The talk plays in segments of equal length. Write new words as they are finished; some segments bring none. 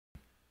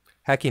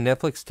Hacking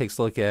Netflix takes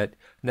a look at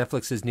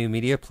Netflix's new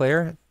media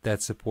player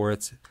that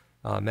supports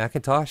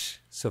Macintosh,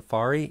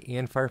 Safari,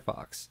 and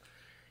Firefox.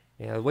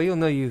 And the way you'll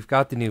know you've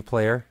got the new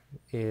player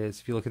is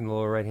if you look in the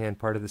lower right hand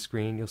part of the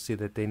screen, you'll see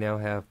that they now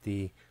have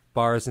the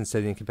bars instead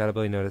of the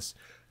incompatibility notice.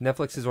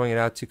 Netflix is rolling it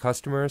out to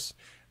customers.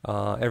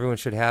 Everyone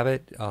should have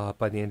it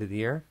by the end of the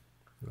year.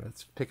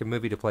 Let's pick a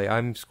movie to play.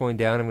 I'm scrolling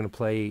down. I'm going to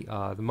play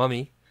The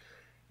Mummy.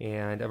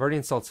 And I've already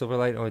installed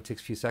Silverlight. It only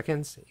takes a few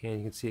seconds. And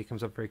you can see it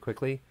comes up very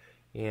quickly.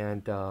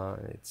 And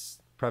it's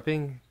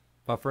prepping,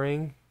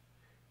 buffering,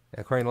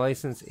 acquiring the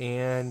license,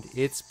 and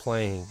it's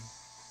playing.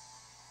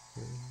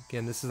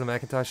 Again, this is a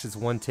Macintosh. It's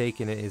one take,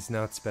 and it is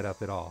not sped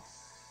up at all.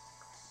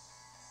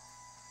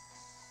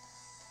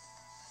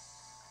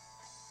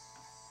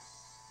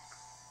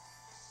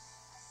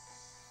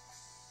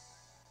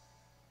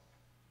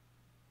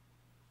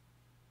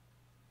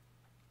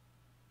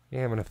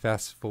 Yeah, I'm going to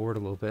fast forward a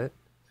little bit.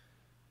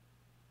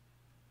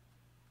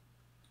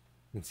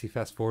 You can see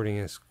fast forwarding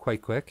is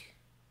quite quick.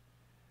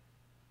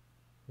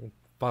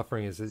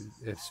 Buffering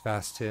is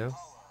fast too.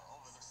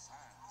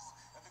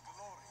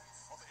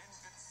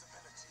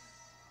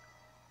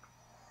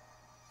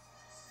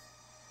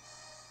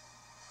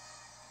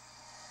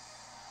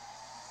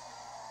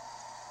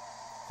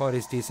 Quality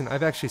is decent.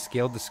 I've actually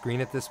scaled the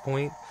screen at this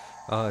point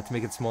to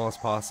make it small as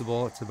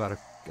possible. It's about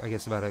I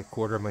guess about a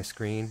quarter of my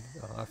screen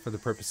for the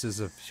purposes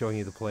of showing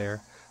you the player,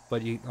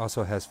 but it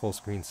also has full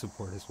screen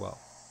support as well.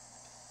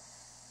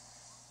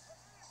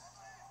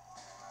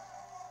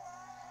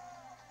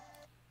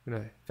 I'm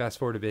going to fast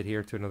forward a bit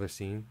here to another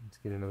scene to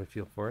get another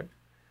feel for it.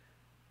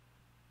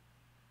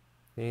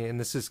 And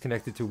this is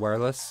connected to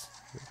wireless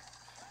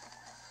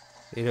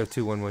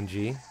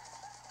 802.11g.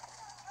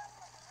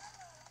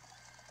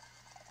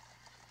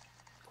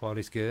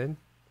 Quality's good.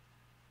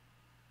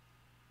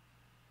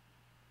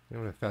 I'm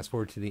going to fast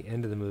forward to the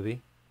end of the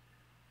movie.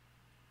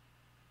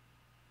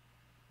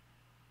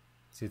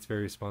 See, it's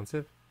very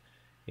responsive.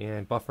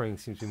 And buffering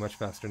seems to be much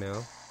faster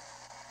now.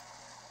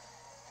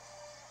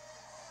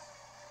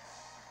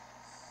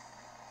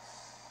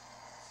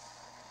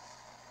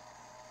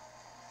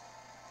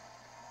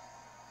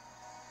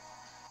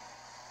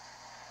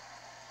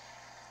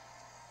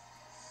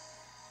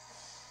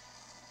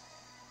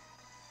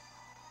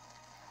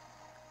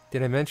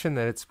 Did I mention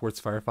that it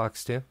supports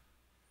Firefox too?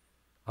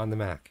 On the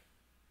Mac.